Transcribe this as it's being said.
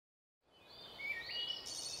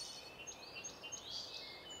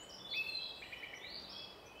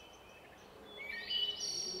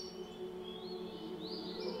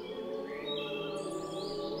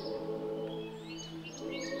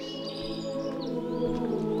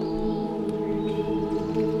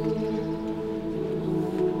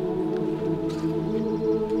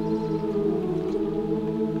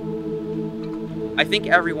I think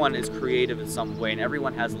everyone is creative in some way, and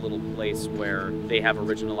everyone has a little place where they have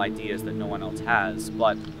original ideas that no one else has.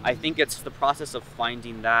 But I think it's the process of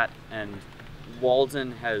finding that, and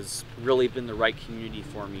Walden has really been the right community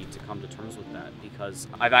for me to come to terms with that, because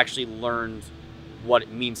I've actually learned what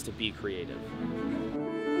it means to be creative.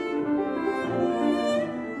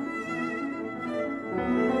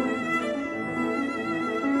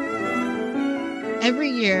 Every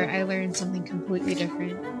year I learn something completely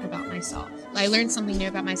different about myself. I learn something new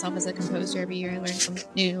about myself as a composer every year. I learn something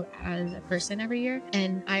new as a person every year.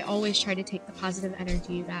 And I always try to take the positive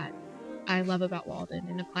energy that I love about Walden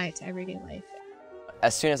and apply it to everyday life.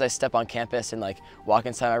 As soon as I step on campus and walk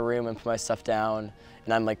inside my room and put my stuff down,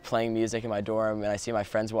 and I'm playing music in my dorm and I see my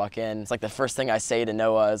friends walk in, it's the first thing I say to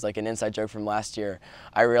Noah is an inside joke from last year.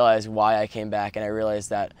 I realize why I came back, and I realize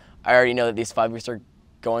that I already know that these 5 weeks are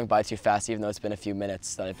going by too fast, even though it's been a few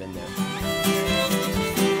minutes that I've been there.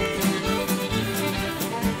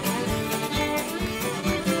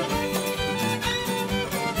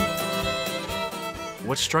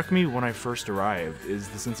 What struck me when I first arrived is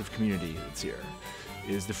the sense of community that's here,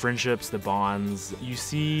 is the friendships, the bonds. You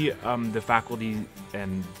see the faculty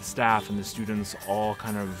and the staff and the students all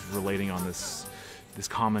kind of relating on this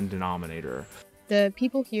common denominator. The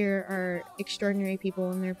people here are extraordinary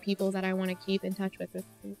people, and they're people that I want to keep in touch with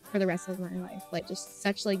for the rest of my life. Just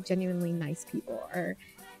such genuinely nice people are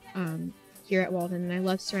here at Walden, and I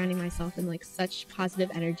love surrounding myself in such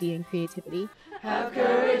positive energy and creativity. Have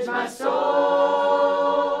courage, my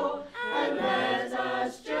soul, and let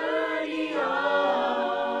us journey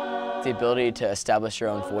on. The ability to establish your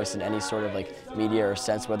own voice in any sort of media or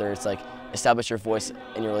sense, whether it's establish your voice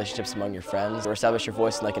in your relationships among your friends, or establish your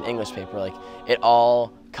voice in an English paper, it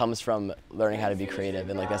all comes from learning how to be creative,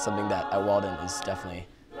 and that's something that at Walden is definitely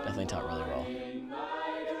taught really well.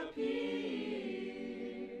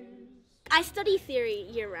 I study theory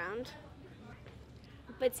year-round,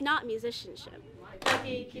 but it's not musicianship.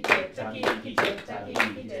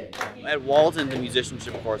 At Walden, the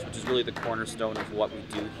musicianship course, which is really the cornerstone of what we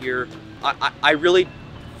do here, I really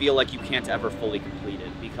feel like you can't ever fully complete it,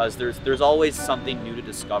 because there's always something new to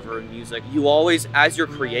discover in music. You always, as you're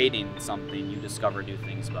creating something, you discover new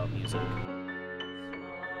things about music.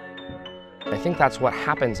 I think that's what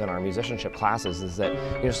happens in our musicianship classes, is that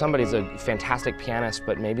somebody's a fantastic pianist,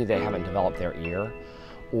 but maybe they haven't developed their ear,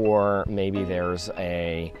 or maybe there's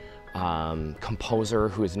a composer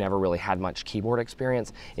who has never really had much keyboard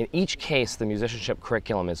experience. In each case, the musicianship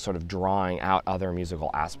curriculum is sort of drawing out other musical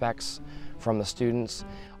aspects from the students,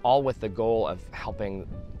 all with the goal of helping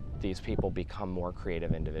these people become more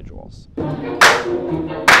creative individuals.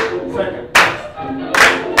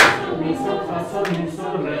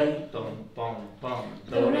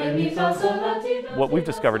 What we've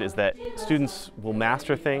discovered is that students will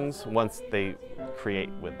master things once they create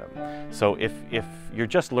with them. So if you're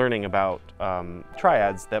just learning about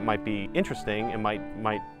triads, that might be interesting, and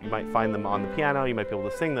you might find them on the piano, you might be able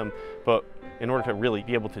to sing them, but in order to really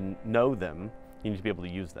be able to know them, you need to be able to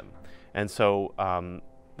use them. And so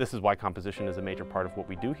this is why composition is a major part of what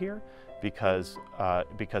we do here, because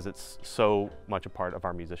it's so much a part of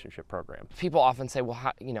our musicianship program. People often say, well,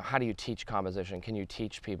 how do you teach composition? Can you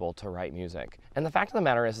teach people to write music? And the fact of the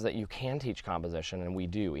matter is that you can teach composition, and we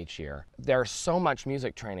do each year. There's so much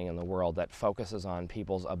music training in the world that focuses on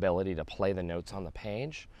people's ability to play the notes on the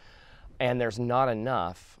page, and there's not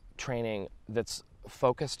enough training that's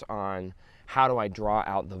focused on how do I draw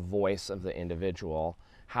out the voice of the individual.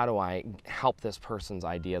 How do I help this person's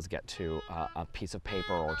ideas get to a piece of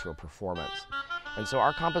paper or to a performance? And so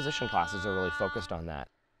our composition classes are really focused on that.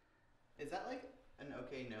 Is that an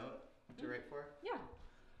okay note to write for? Yeah.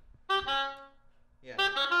 Yeah.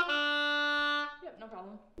 Yep, no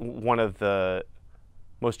problem. One of the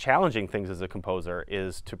most challenging things as a composer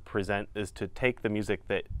is to take the music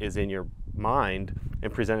that is in your mind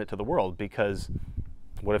and present it to the world, because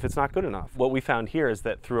what if it's not good enough? What we found here is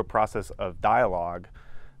that through a process of dialogue,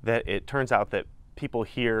 that it turns out that people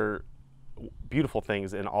hear beautiful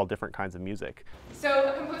things in all different kinds of music.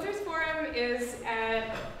 So a Composers Forum is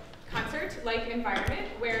a concert-like environment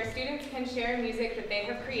where students can share music that they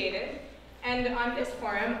have created. And on this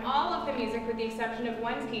forum, all of the music, with the exception of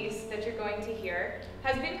one piece that you're going to hear,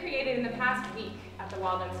 has been created in the past week at the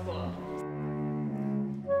Walden School.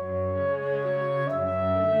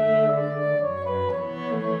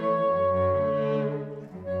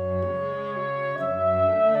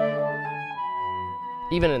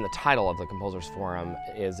 Even in the title of the Composers Forum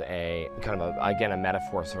is a kind of again a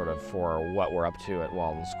metaphor sort of for what we're up to at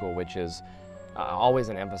Walden School, which is always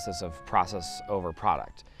an emphasis of process over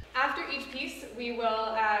product. After each piece, we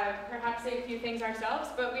will perhaps say a few things ourselves,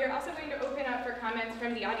 but we are also going to open up for comments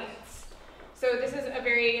from the audience. So this is a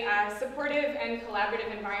very supportive and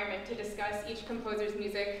collaborative environment to discuss each composer's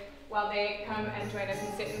music while they come and join us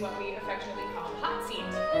and sit in what we affectionately call hot seat.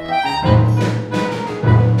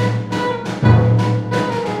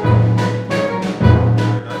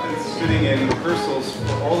 I've been sitting in rehearsals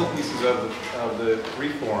for all the pieces of the three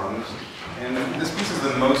forms, and this piece is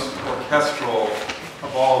the most orchestral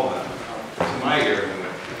of all of them, to my ear anyway.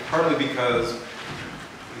 Partly because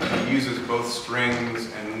it uses both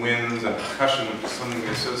strings and winds and percussion, which is something we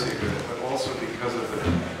associate with it, but also because of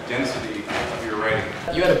the density of your writing.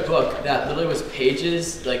 You had a book that literally was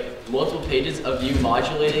pages, like multiple pages of you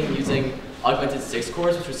modulating using augmented sixth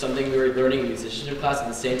chords, which was something we were learning in musicianship class at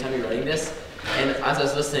the same time you were writing this. And as I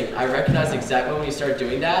was listening, I recognized exactly when you started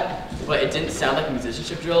doing that, but it didn't sound like a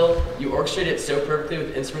musicianship drill. You orchestrated it so perfectly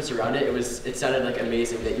with instruments around it. It sounded like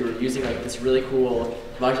amazing that you were using like this really cool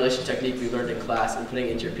modulation technique we learned in class and putting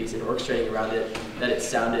it into your piece and orchestrating around it, that it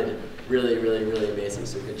sounded really, really, really amazing.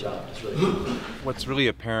 So good job. It's really cool. What's really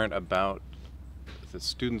apparent about the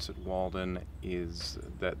students at Walden is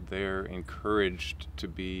that they're encouraged to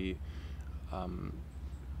be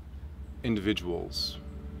individuals,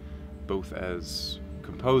 both as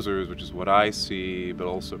composers, which is what I see, but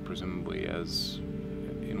also presumably as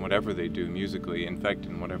in whatever they do musically, in fact,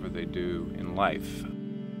 in whatever they do in life.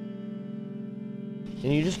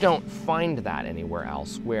 And you just don't find that anywhere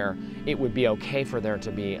else, where it would be okay for there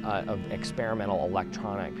to be an experimental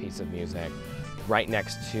electronic piece of music right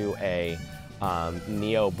next to a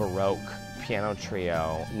neo-Baroque piano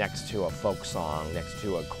trio, next to a folk song, next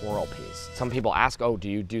to a choral piece. Some people ask, oh, do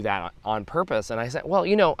you do that on purpose? And I said, well,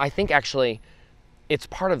 you know, I think actually it's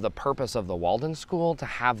part of the purpose of the Walden School to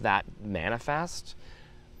have that manifest,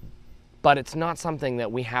 but it's not something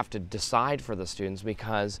that we have to decide for the students,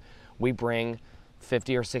 because we bring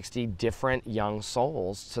 50 or 60 different young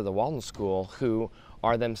souls to the Walden School who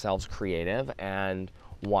are themselves creative and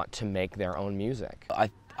want to make their own music.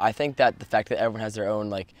 I think that the fact that everyone has their own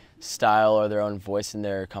like style or their own voice in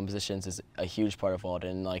their compositions is a huge part of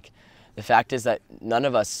Walden. Like, the fact is that none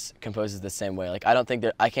of us composes the same way. Like,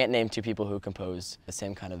 I can't name two people who compose the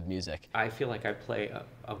same kind of music. I feel like I play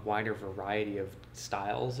a wider variety of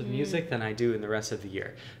styles of music than I do in the rest of the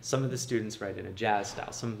year. Some of the students write in a jazz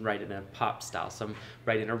style, some write in a pop style, some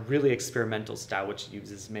write in a really experimental style, which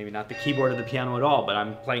uses maybe not the keyboard or the piano at all, but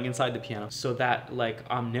I'm playing inside the piano. So that like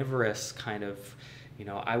omnivorous kind of, you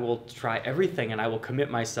know, I will try everything and I will commit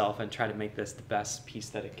myself and try to make this the best piece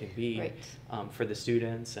that it can be, for the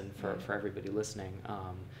students and for everybody listening.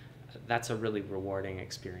 That's a really rewarding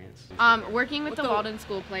experience. Working with the Walden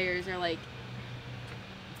School players are like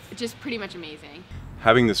just pretty much amazing.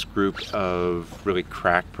 Having this group of really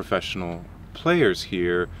crack professional players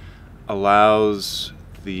here allows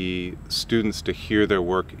the students to hear their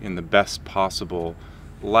work in the best possible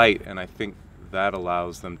light, and I think that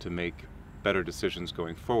allows them to make better decisions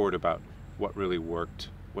going forward about what really worked,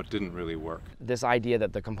 what didn't really work. This idea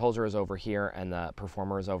that the composer is over here and the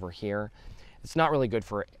performer is over here, it's not really good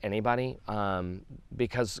for anybody,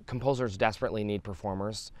 because composers desperately need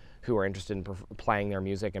performers who are interested in playing their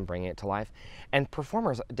music and bringing it to life. And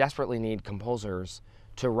performers desperately need composers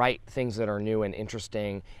to write things that are new and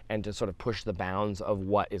interesting and to sort of push the bounds of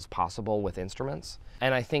what is possible with instruments.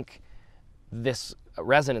 And I think this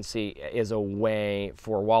residency is a way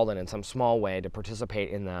for Walden, in some small way, to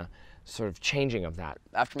participate in the sort of changing of that.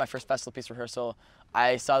 After my first festival piece rehearsal,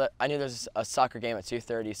 I knew there was a soccer game at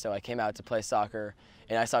 2:30, so I came out to play soccer,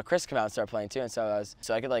 and I saw Chris come out and start playing too, and so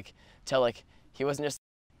I could like tell like he wasn't just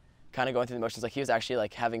kind of going through the motions, like he was actually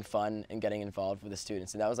like having fun and getting involved with the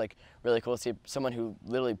students, and that was like really cool to see someone who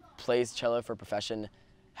literally plays cello for a profession,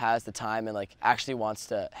 has the time and like actually wants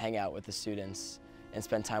to hang out with the students and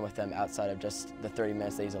spend time with them outside of just the 30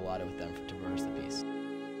 minutes that he's allotted with them to rehearse the piece.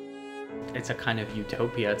 It's a kind of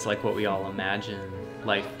utopia. It's like what we all imagine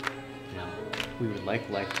life, you know, we would like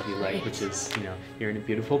life to be like, which is, you know, you're in a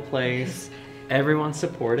beautiful place, everyone's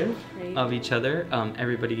supportive of each other,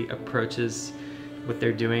 everybody approaches what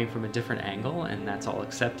they're doing from a different angle, and that's all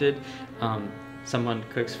accepted. Someone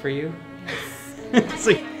cooks for you. It's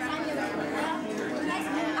like,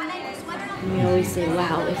 we always say,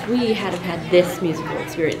 wow, if we had had this musical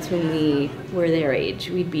experience when we were their age,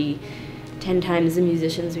 we'd be 10 times the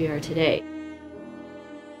musicians we are today.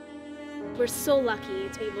 We're so lucky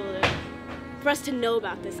to be for us to know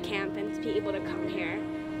about this camp and to be able to come here.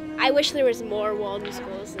 I wish there was more Walden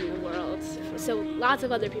schools in the world, so lots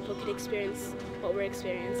of other people could experience what we're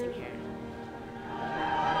experiencing here.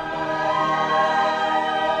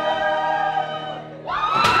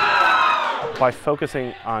 by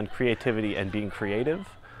focusing on creativity and being creative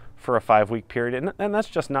for a 5-week period, and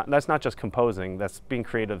that's not just composing. That's being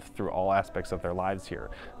creative through all aspects of their lives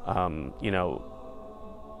here. You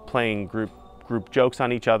know, playing group jokes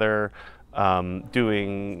on each other,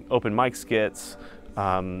 doing open mic skits,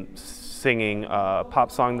 singing a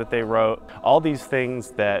pop song that they wrote. All these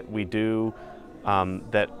things that we do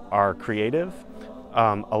that are creative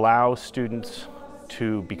allow students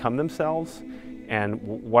to become themselves. And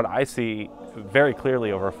what I see very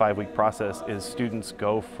clearly over a 5-week process is students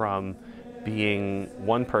go from being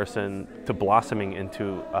one person to blossoming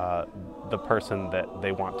into the person that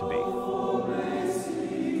they want to be.